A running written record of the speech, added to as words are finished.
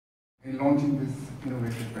in launching this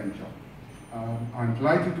innovative venture. I'm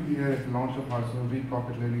delighted to be here at the launch of House of Habib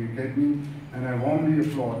Corporate Learning Academy, and I warmly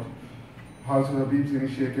applaud House of Habib's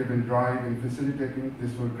initiative and drive in facilitating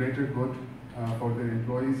this for greater good for their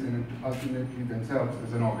employees and ultimately themselves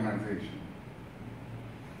as an organization.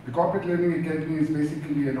 The Corporate Learning Academy is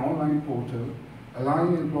basically an online portal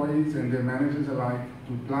allowing employees and their managers alike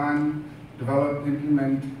to plan, develop,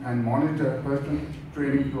 implement, and monitor personal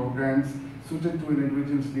training programs suited to an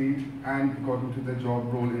individual's need and according to their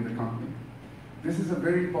job role in the company. This is a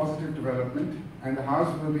very positive development, and the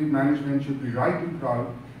House of Habib management should be rightly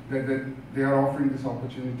proud that they are offering this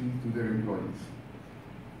opportunity to their employees.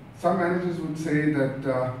 Some managers would say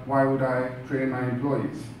that why would I train my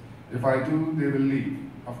employees? If I do, they will leave.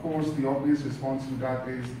 Of course, the obvious response to that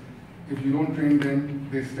is, if you don't train them,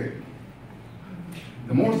 they stay.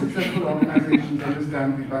 The more successful organizations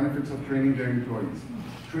understand the benefits of training their employees.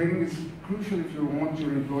 Training is crucial if you want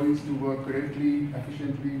your employees to work correctly,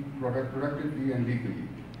 efficiently, productively, and legally.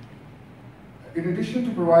 In addition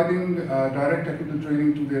to providing direct technical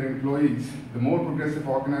training to their employees, the more progressive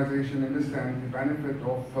organization understands the benefit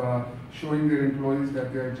of showing their employees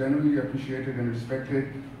that they are genuinely appreciated and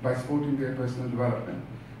respected by supporting their personal development.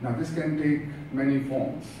 Now, this can take many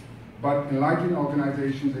forms, but enlightened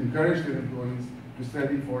organizations encourage their employees to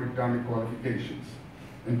study for academic qualifications.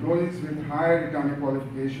 Employees with higher academic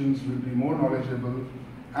qualifications will be more knowledgeable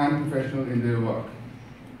and professional in their work.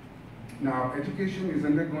 Now, education is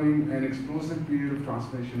undergoing an explosive period of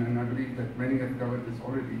transformation, and I believe that many have covered this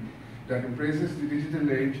already, that embraces the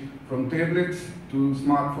digital age, from tablets to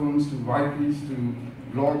smartphones to wikis to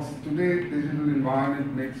blogs. Today, the digital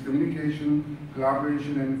environment makes communication,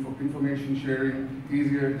 collaboration, and information sharing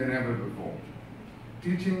easier than ever before.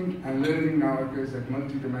 Teaching and learning now occurs at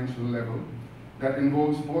multi-dimensional level that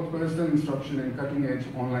involves both personal instruction and cutting-edge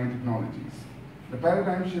online technologies. The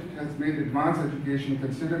paradigm shift has made advanced education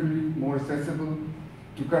considerably more accessible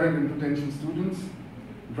to current and potential students,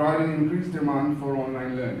 driving increased demand for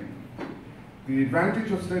online learning. The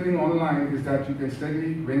advantage of studying online is that you can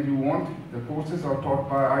study when you want. The courses are taught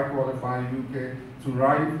by iQualify UK through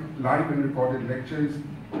live and recorded lectures,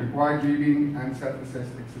 required reading, and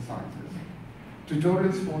self-assessed exercises.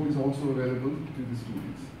 Tutorial support is also available to the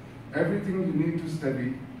students. Everything you need to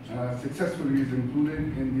study successfully is included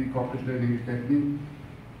in the Corporate Learning Academy.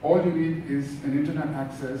 All you need is an internet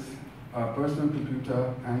access, a personal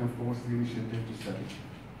computer, and of course the initiative to study.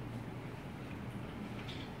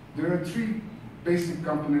 There are three basic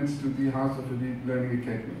components to the House of Habib Learning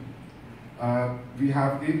Academy. We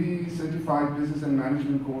have ABE certified business and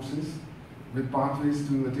management courses with pathways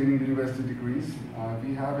to attaining university degrees.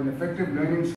 We have an effective learning